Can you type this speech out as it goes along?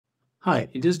Hi,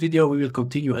 in this video we will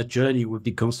continue a journey with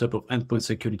the concept of endpoint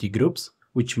security groups,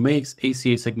 which makes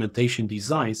ACI segmentation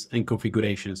designs and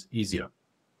configurations easier.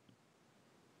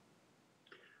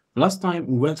 Last time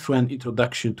we went through an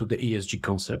introduction to the ESG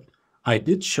concept. I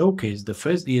did showcase the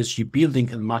first ESG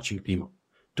building and matching demo.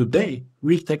 Today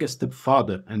we'll take a step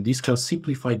further and discuss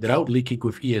simplified route leaking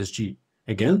with ESG,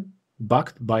 again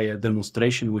backed by a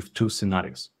demonstration with two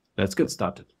scenarios. Let's get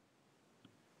started.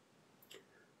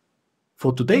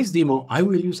 For today's demo, I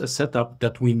will use a setup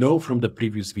that we know from the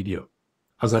previous video.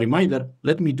 As a reminder,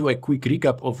 let me do a quick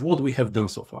recap of what we have done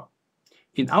so far.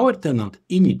 In our tenant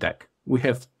Initech, we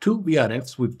have two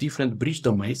VRFs with different breach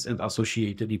domains and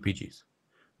associated EPGs.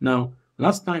 Now,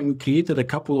 last time we created a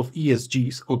couple of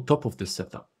ESGs on top of this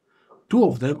setup. Two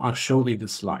of them are shown in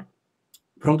this slide.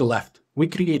 From the left, we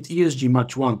create ESG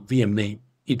match 1 VM name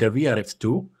in the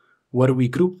VRF2, where we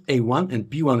group A1 and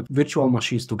B1 virtual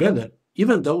machines together,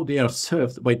 even though they are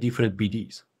served by different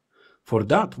BDs. For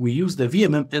that, we use the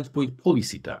VMM endpoint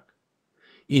policy tag.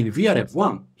 In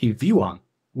VRF1, in V1,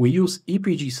 we use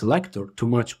EPG selector to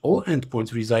match all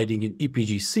endpoints residing in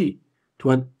EPG-C to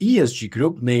an ESG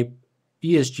group named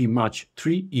ESG match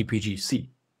 3 EPG-C.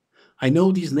 I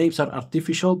know these names are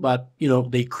artificial, but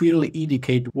they clearly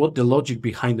indicate what the logic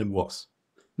behind them was.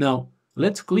 Now,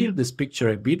 let's clear this picture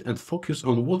a bit and focus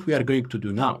on what we are going to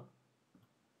do now.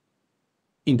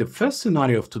 In the first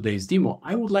scenario of today's demo,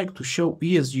 I would like to show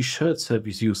ESG shared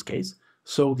service use case,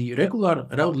 so the regular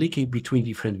route leaking between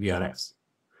different VRFs.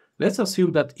 Let's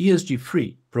assume that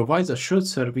ESG3 provides a shared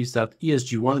service that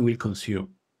ESG1 will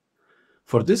consume.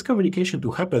 For this communication to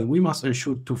happen, we must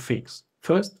ensure two things.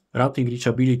 First, routing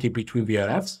reachability between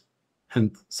VRFs,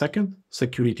 and second,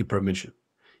 security permission.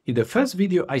 In the first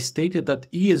video, I stated that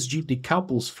ESG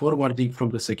decouples forwarding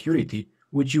from the security,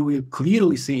 which you will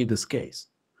clearly see in this case.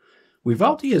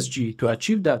 Without ESG, to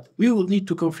achieve that, we will need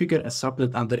to configure a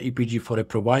subnet under EPG for a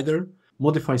provider,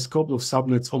 modify scope of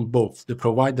subnets on both the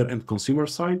provider and consumer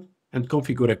side, and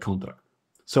configure a contract.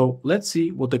 So let's see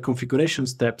what the configuration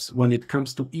steps when it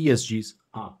comes to ESGs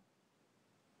are.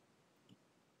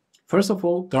 First of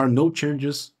all, there are no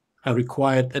changes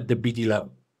required at the BD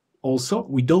level. Also,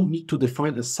 we don't need to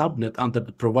define a subnet under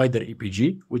the provider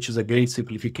EPG, which is a great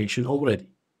simplification already.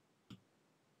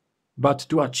 But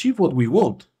to achieve what we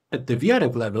want, at the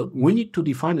VRF level, we need to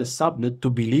define a subnet to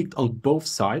be leaked on both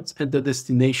sides and the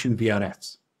destination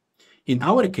VRFs. In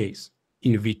our case,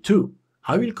 in V2,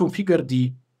 I will configure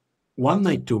the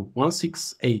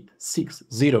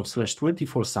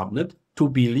 192.168.6.0/24 subnet to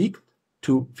be leaked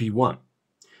to V1.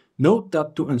 Note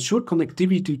that to ensure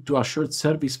connectivity to a shared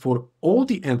service for all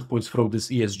the endpoints from this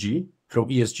ESG, from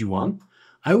ESG1,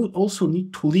 I would also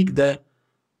need to leak the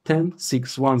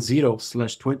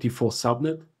 10.610/24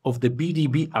 subnet of the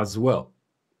BDB as well.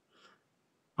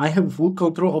 I have full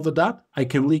control over that. I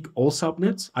can leak all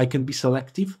subnets, I can be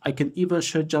selective, I can even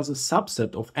share just a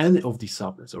subset of any of these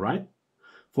subnets, alright?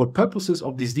 For purposes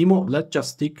of this demo, let's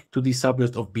just stick to the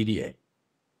subnet of BDA.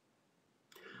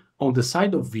 On the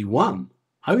side of V1,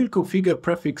 I will configure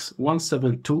prefix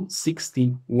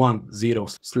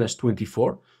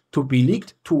 172.16.10/24 to be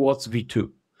leaked towards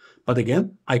V2. But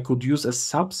again, I could use a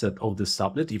subset of the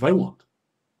subnet if I want.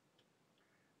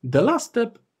 The last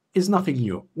step is nothing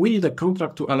new. We need a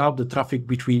contract to allow the traffic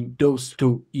between those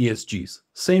two ESGs.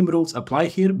 Same rules apply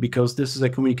here because this is a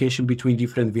communication between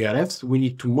different VRFs. We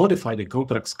need to modify the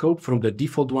contract scope from the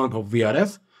default one of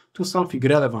VRF to something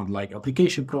relevant like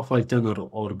application profile, tenor,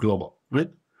 or global,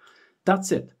 right?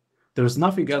 That's it. There's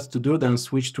nothing else to do than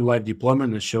switch to live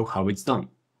deployment and show how it's done.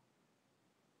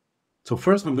 So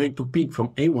first I'm going to ping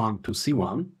from A1 to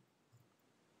C1,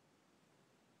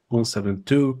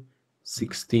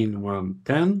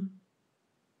 172.16.110.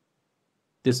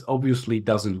 This obviously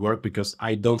doesn't work because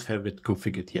I don't have it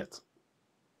configured yet.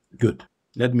 Good.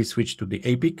 Let me switch to the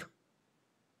APIC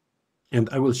and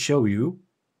I will show you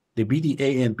the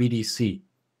BDA and BDC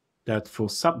that for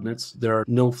subnets there are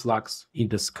no flags in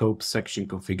the scope section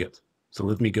configured. So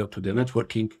let me go to the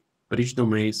networking, breach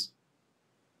domains,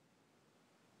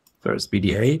 first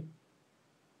BDA,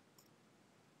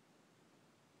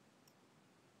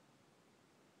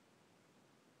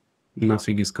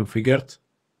 nothing is configured,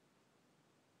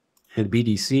 and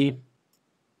BDC,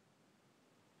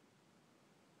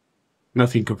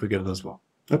 nothing configured as well.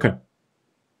 Okay.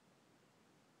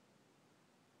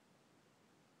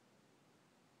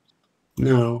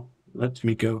 Now, let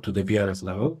me go to the VRF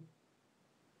level.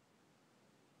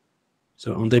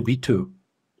 So on the B2,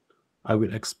 I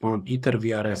will expand inter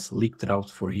VRF leaked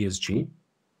route for ESG,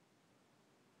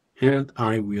 and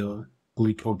I will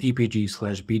click on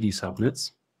EPG/BD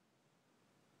subnets.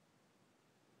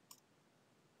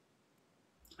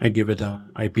 I give it a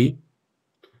IP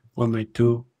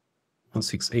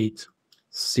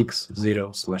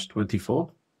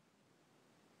 192.168.60/24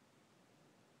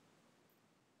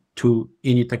 to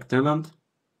Initech tenant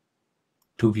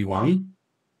to v1.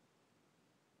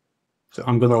 So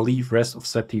I'm going to leave rest of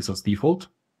settings as default,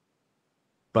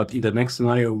 but in the next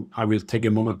scenario, I will take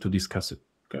a moment to discuss it.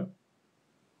 Okay.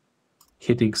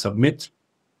 Hitting submit.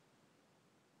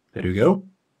 There you go.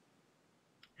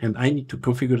 And I need to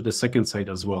configure the second side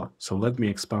as well. So let me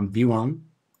expand v1.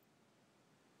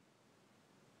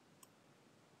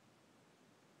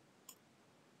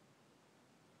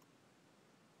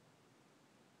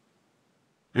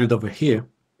 And over here,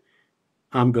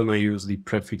 I'm going to use the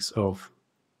prefix of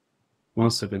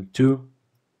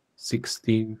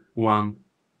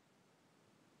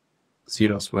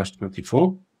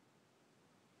 172.16.1.0/24.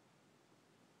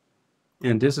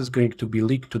 And this is going to be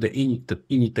linked to the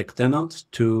Initech tenant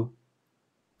to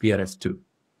VRF2.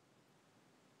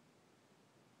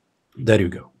 There you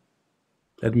go.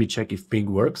 Let me check if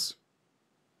ping works.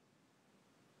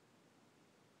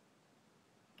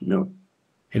 No,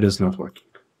 it is not working.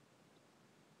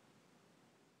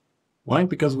 Why?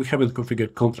 Because we haven't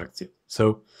configured contracts yet.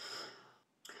 So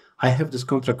I have this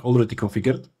contract already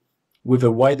configured with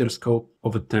a wider scope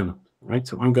of a tenant, right?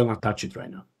 So I'm going to attach it right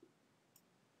now.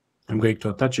 I'm going to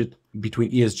attach it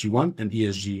between ESG1 and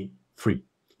ESG3.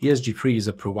 ESG3 is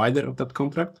a provider of that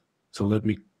contract. So let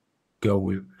me go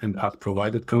with and add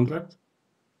provided contract.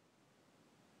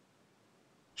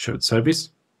 Shared service.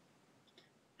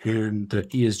 And the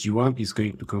ESG1 is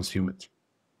going to consume it.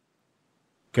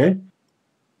 Okay.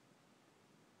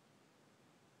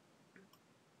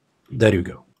 There you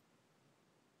go.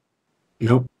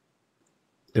 Nope.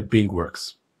 The ping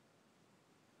works.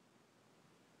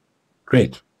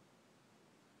 Great.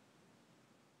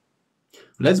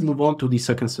 Let's move on to the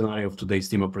second scenario of today's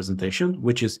demo presentation,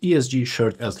 which is ESG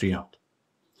shared L3Out.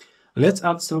 Let's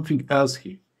add something else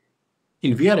here.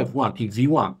 In VRF1, in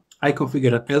V1, I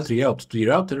configure an L3Out to the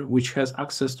router which has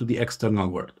access to the external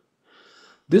world.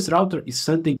 This router is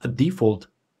sending a default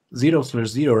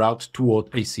 0/0 route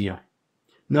toward ACI.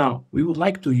 Now, we would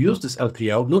like to use this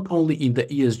L3Out not only in the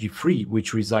ESG3,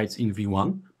 which resides in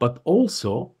V1, but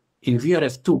also in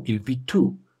VRF2, in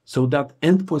V2, so that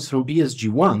endpoints from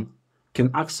ESG1 can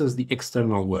access the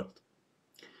external world.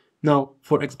 Now,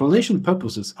 for explanation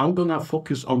purposes, I'm going to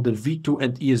focus on the V2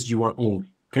 and ESG1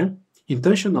 only, okay?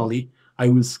 Intentionally, I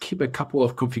will skip a couple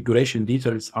of configuration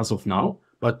details as of now,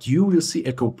 but you will see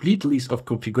a complete list of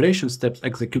configuration steps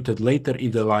executed later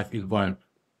in the live environment.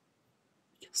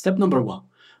 Step number 1.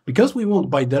 Because we want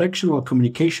bidirectional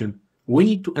communication, we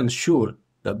need to ensure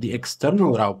that the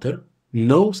external router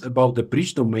knows about the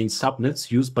bridge domain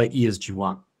subnets used by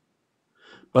ESG1.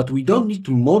 But we don't need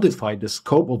to modify the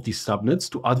scope of these subnets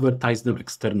to advertise them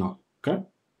externally, okay?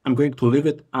 I'm going to leave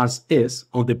it as is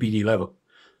on the BD level.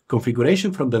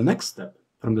 Configuration from the next step,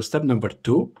 from the step number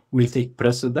 2, will take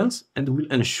precedence and will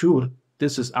ensure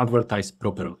this is advertised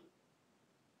properly.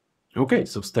 Okay,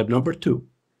 so step number 2.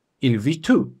 In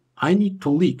V2, I need to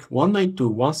leak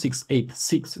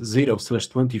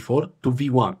 192.168.60/24 to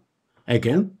V1.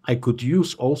 Again, I could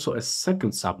use also a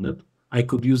second subnet. I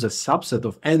could use a subset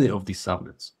of any of these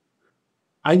subnets.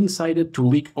 I decided to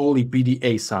leak only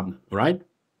BDA subnet, right?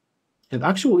 And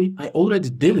actually, I already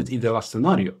did it in the last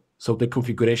scenario, so the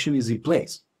configuration is in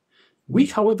place. We,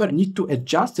 however, need to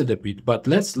adjust it a bit, but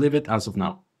let's leave it as of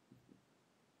now.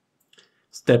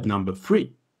 Step number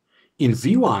 3. In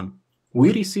V1,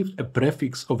 we received a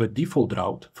prefix of a default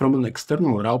route from an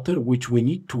external router which we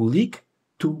need to leak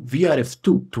to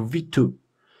VRF2, to V2.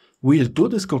 We'll do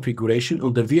this configuration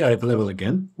on the VRF level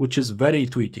again, which is very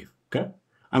intuitive, okay?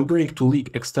 I'm going to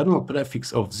leak external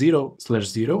prefix of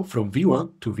 0/0 from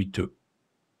V1 to V2.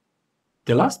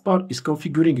 The last part is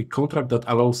configuring a contract that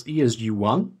allows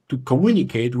ESG1 to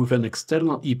communicate with an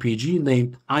external EPG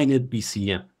named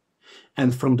INET-BCN.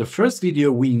 And from the first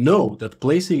video, we know that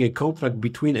placing a contract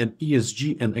between an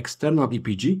ESG and external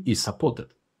EPG is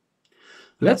supported.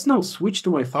 Let's now switch to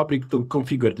my fabric to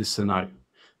configure this scenario.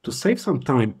 To save some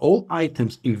time, all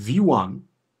items in V1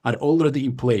 are already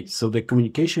in place, so the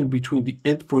communication between the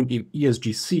endpoint in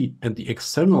ESGC and the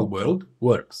external world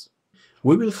works.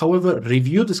 We will, however,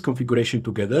 review this configuration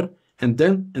together and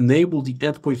then enable the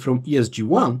endpoint from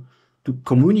ESG1 to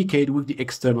communicate with the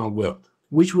external world,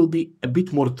 which will be a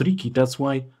bit more tricky. That's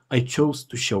why I chose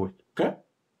to show it. Okay?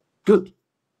 Good.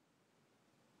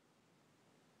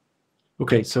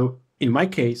 Okay, so in my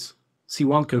case,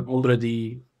 C1 can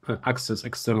already access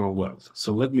external world.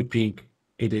 So let me ping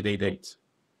 8888.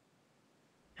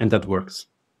 And that works.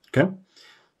 Okay?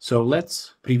 So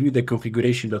let's preview the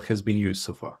configuration that has been used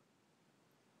so far.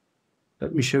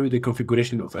 Let me show you the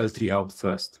configuration of L3Out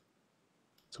first.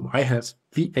 So I have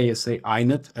the ASA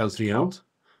iNet L3Out,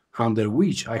 under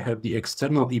which I have the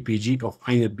external EPG of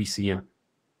iNet BCN.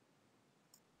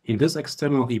 In this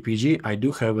external EPG, I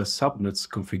do have a subnets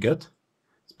configured.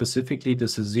 Specifically,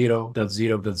 this is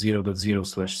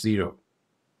 0.0.0.0/0.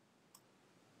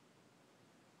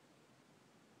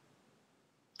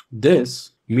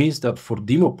 This means that for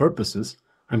demo purposes,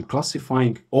 I'm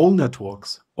classifying all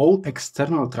networks, all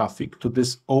external traffic to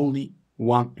this only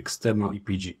one external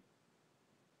EPG.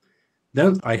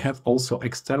 Then I have also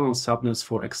external subnets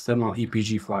for external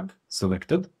EPG flag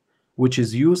selected, which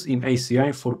is used in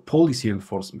ACI for policy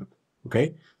enforcement.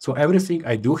 Okay, so everything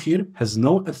I do here has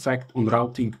no effect on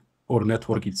routing or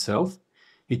network itself.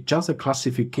 It's just a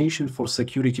classification for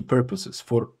security purposes,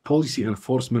 for policy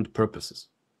enforcement purposes.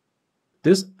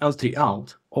 This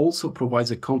L3Out also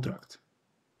provides a contract.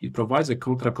 It provides a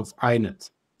contract of iNet.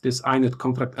 This iNet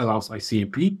contract allows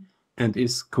ICMP and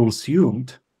is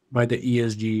consumed by the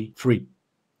ESG 3.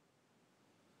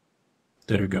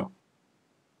 There you go.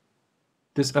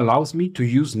 This allows me to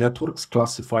use networks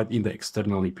classified in the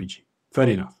external EPG. Fair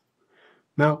enough.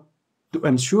 Now, to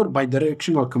ensure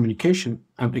bidirectional communication,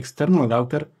 an external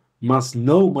router must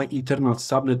know my internal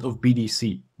subnet of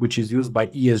BDC, which is used by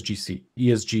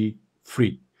ESG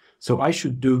 3. So I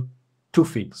should do two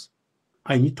things.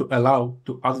 I need to allow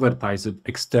to advertise it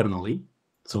externally.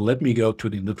 So let me go to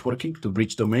the networking, to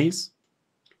bridge domains,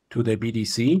 to the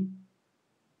BDC,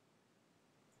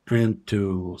 and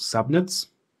to subnets.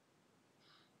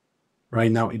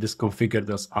 Right now it is configured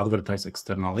as advertise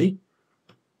externally.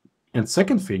 And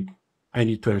second thing I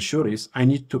need to ensure is I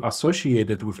need to associate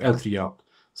it with L3Out.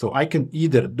 So I can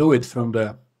either do it from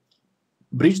the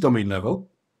bridge domain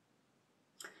level,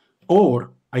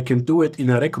 or I can do it in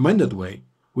a recommended way,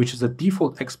 which is a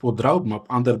default export route map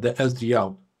under the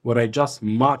L3Out, where I just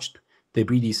matched the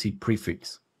BDC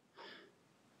prefix.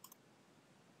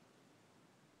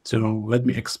 So let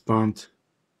me expand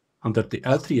under the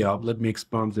L3Out, let me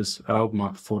expand this route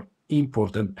map for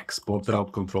import and export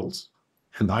route controls.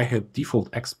 And I have default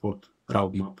export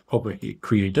route map over here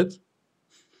created,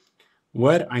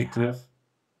 where I have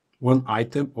one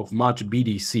item of match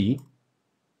BDC,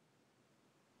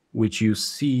 which you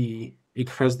see it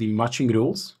has the matching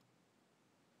rules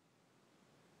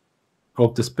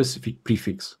of the specific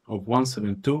prefix of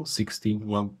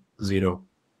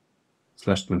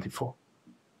 172.16.10/24.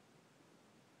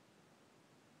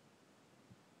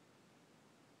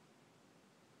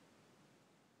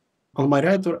 On my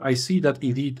router, I see that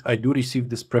indeed I do receive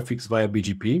this prefix via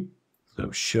BGP.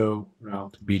 So show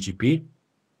route BGP.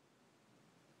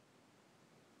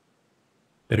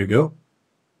 There you go.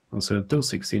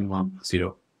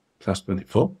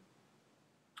 172.16.10/24.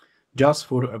 Just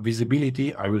for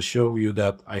visibility, I will show you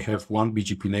that I have one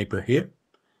BGP neighbor here.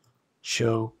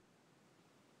 Show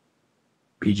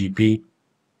BGP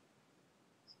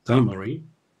summary.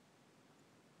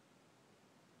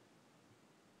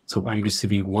 So I'm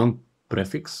receiving one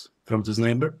prefix from this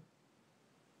neighbor.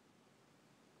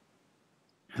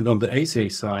 And on the ACI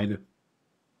side,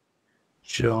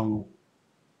 show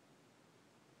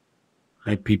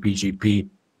IPBGP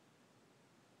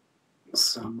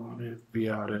summary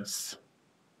VRF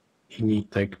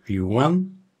Initech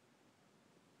V1.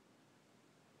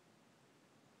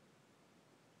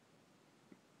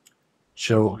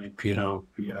 Show IP route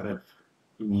VRF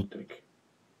Initech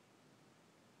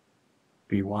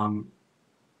V1.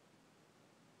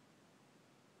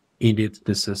 Indeed,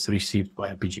 this is received by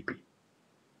a BGP.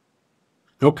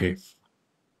 Okay.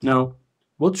 Now,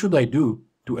 what should I do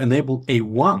to enable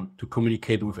A1 to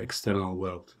communicate with external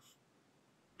world?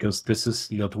 Because this is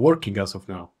not working as of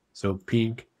now. So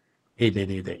ping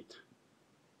 8888.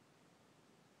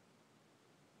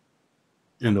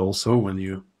 And also when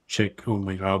you check on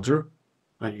my router,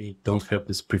 I don't have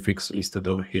this prefix listed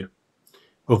over here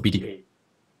of BDA.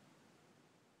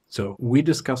 So we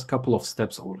discussed a couple of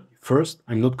steps already. First,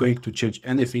 I'm not going to change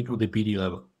anything on the BD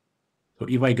level. So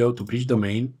if I go to bridge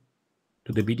domain,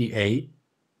 to the BDA,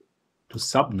 to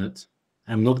subnet,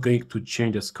 I'm not going to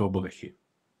change the scope over here.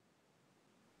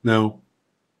 Now,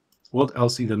 what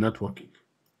else in the networking?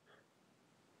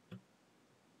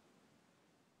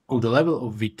 On the level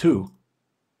of V2,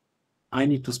 I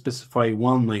need to specify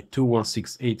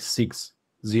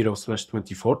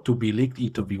 192.168.60/24 to be linked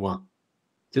into V1.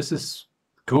 This is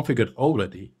configured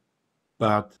already,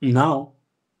 but now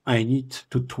I need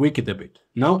to tweak it a bit.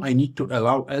 Now I need to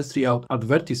allow L3Out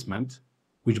advertisement,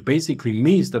 which basically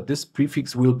means that this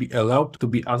prefix will be allowed to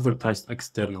be advertised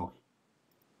externally.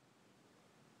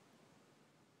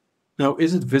 Now,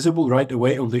 is it visible right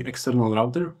away on the external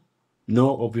router?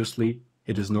 No, obviously,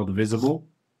 it is not visible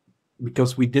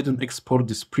because we didn't export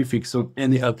this prefix on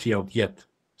any L3Out yet.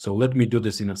 So let me do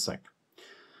this in a sec.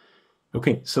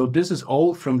 Okay, so this is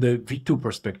all from the V2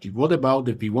 perspective. What about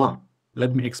the V1?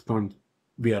 Let me expand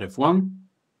VRF1.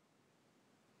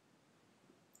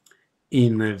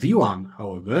 In V1,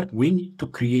 however, we need to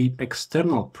create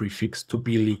external prefix to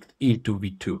be linked into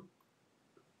V2.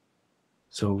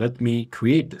 So let me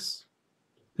create this.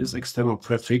 This external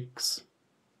prefix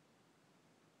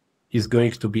is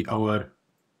going to be our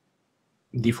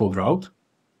default route,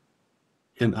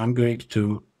 and I'm going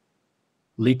to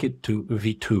link it to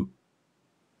V2.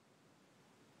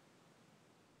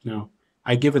 Now,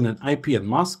 I give it an IP and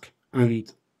mask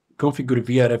and configure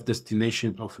VRF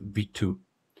destination of V2.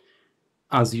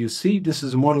 As you see, this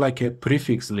is more like a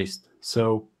prefix list.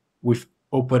 So with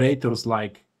operators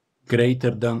like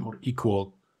greater than or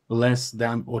equal, less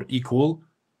than or equal,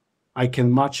 I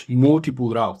can match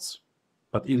multiple routes.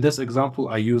 But in this example,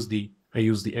 I use the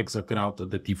exact route of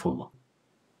the default one.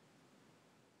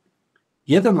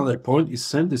 Yet another point is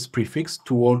send this prefix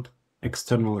toward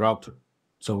external router.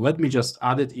 So let me just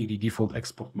add it in the default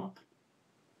export map.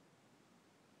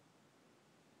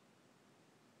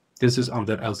 This is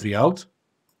under L3Out.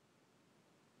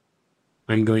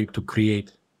 I'm going to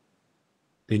create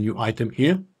the new item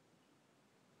here.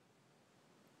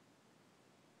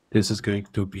 This is going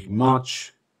to be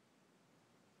match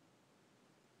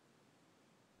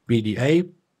BDA,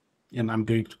 and I'm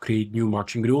going to create new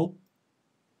matching rule.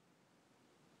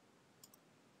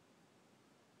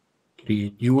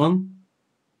 Create new one.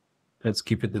 Let's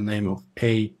keep it the name of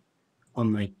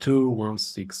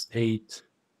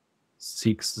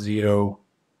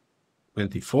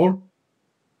A192.168.60.24.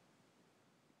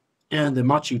 And the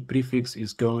matching prefix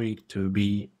is going to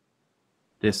be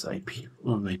this IP,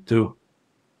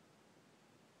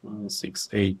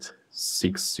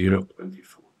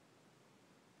 192.168.60.24.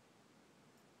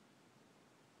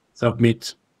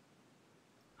 Submit,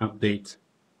 update,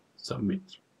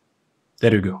 submit.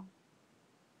 There you go.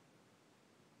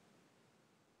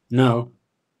 Now,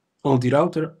 on the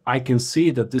router, I can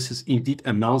see that this is indeed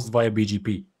announced via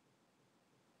BGP.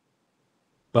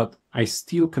 But I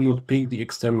still cannot ping the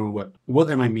external web.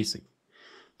 What am I missing?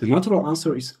 The natural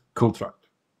answer is contract.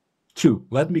 True,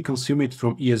 let me consume it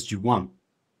from ESG1.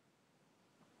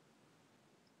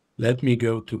 Let me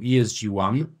go to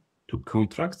ESG1, to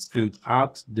contracts, and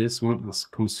add this one as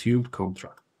consumed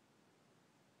contract.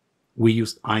 We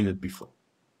used INET before.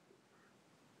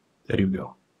 There you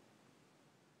go.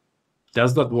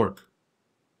 Does that work?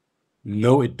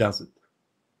 No, it doesn't.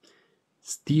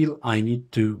 Still, I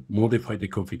need to modify the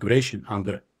configuration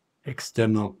under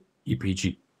external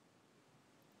EPG.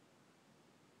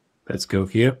 Let's go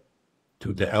here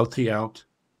to the L3Out,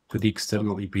 to the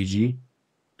external EPG,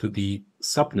 to the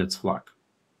subnets flag.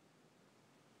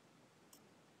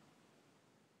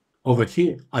 Over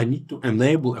here, I need to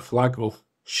enable a flag of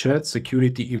shared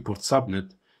security import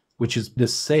subnet, which is the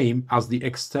same as the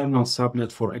external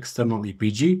subnet for external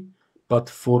EPG, but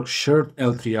for shared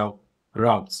L3Out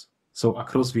routes, so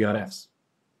across VRFs.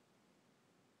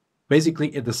 Basically,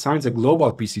 it assigns a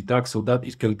global PC tag so that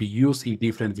it can be used in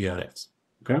different VRFs,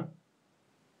 okay?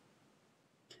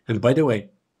 And by the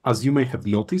way, as you may have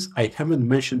noticed, I haven't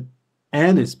mentioned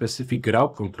any specific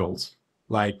route controls,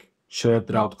 like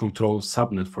shared route control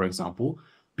subnet, for example,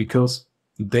 because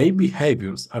their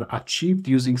behaviors are achieved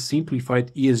using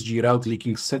simplified ESG route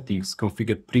leaking settings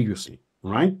configured previously,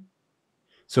 right?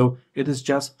 So it is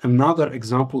just another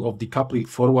example of decoupling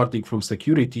forwarding from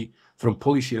security from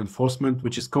policy enforcement,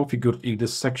 which is configured in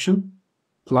this section,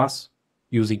 plus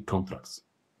using contracts.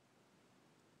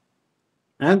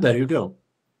 And there you go.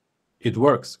 It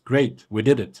works. Great. We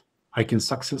did it. I can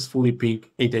successfully ping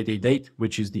 8888,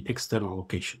 which is the external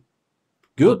location.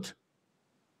 Good.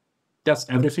 That's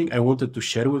everything I wanted to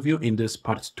share with you in this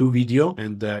part 2 video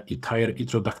and the entire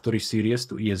introductory series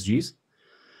to ESGs.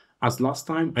 As last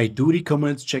time, I do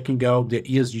recommend checking out the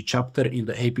ESG chapter in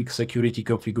the APIC Security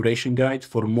Configuration Guide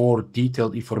for more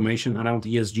detailed information around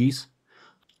ESGs.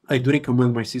 I do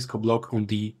recommend my Cisco blog on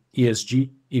the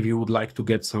ESG if you would like to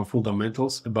get some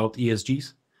fundamentals about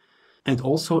ESGs. And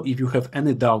also, if you have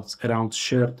any doubts around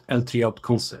shared L3Out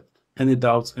concept, any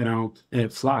doubts around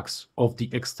flags of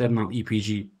the external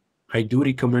EPG, I do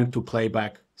recommend to play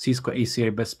back Cisco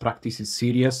ACI Best Practices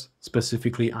series.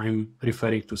 Specifically, I'm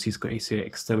referring to Cisco ACI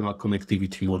External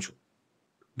Connectivity module.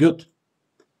 Good.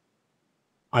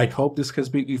 I hope this has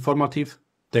been informative.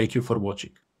 Thank you for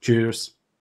watching. Cheers.